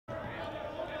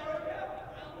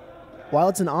While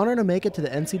it's an honor to make it to the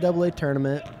NCAA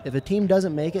tournament, if a team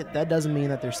doesn't make it, that doesn't mean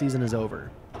that their season is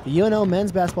over. The UNO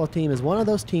men's basketball team is one of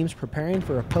those teams preparing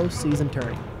for a postseason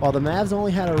tourney. While the Mavs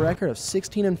only had a record of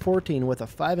 16-14 with a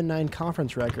 5-9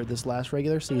 conference record this last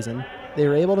regular season, they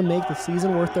were able to make the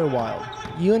season worth their while.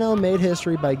 UNO made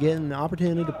history by getting an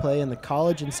opportunity to play in the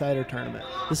College Insider Tournament.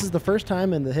 This is the first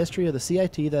time in the history of the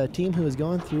CIT that a team who is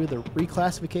going through the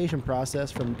reclassification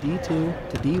process from D2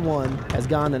 to D1 has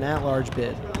gotten an at-large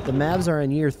bid. The Mavs are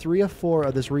in year 3 of 4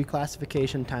 of this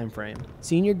reclassification timeframe.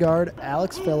 Senior guard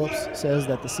Alex Phillips says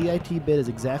that the CIT bid is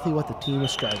exactly what the team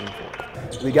is striving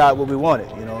for. We got what we wanted,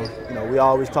 you know. We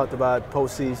always talked about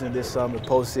postseason this summer,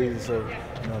 postseason.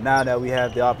 So, now that we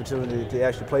have the opportunity to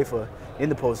actually play in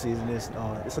the postseason,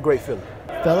 it's a great feeling.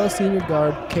 Fellow senior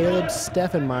guard Caleb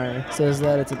Steffenmeyer says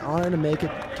that it's an honor to make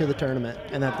it to the tournament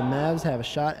and that the Mavs have a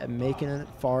shot at making it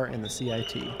far in the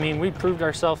CIT. I mean, we proved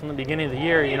ourselves in the beginning of the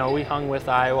year. We hung with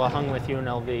Iowa, hung with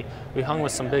UNLV, we hung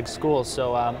with some big schools.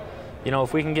 So,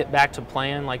 if we can get back to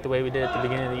playing like the way we did at the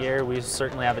beginning of the year, we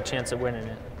certainly have a chance at winning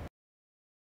it.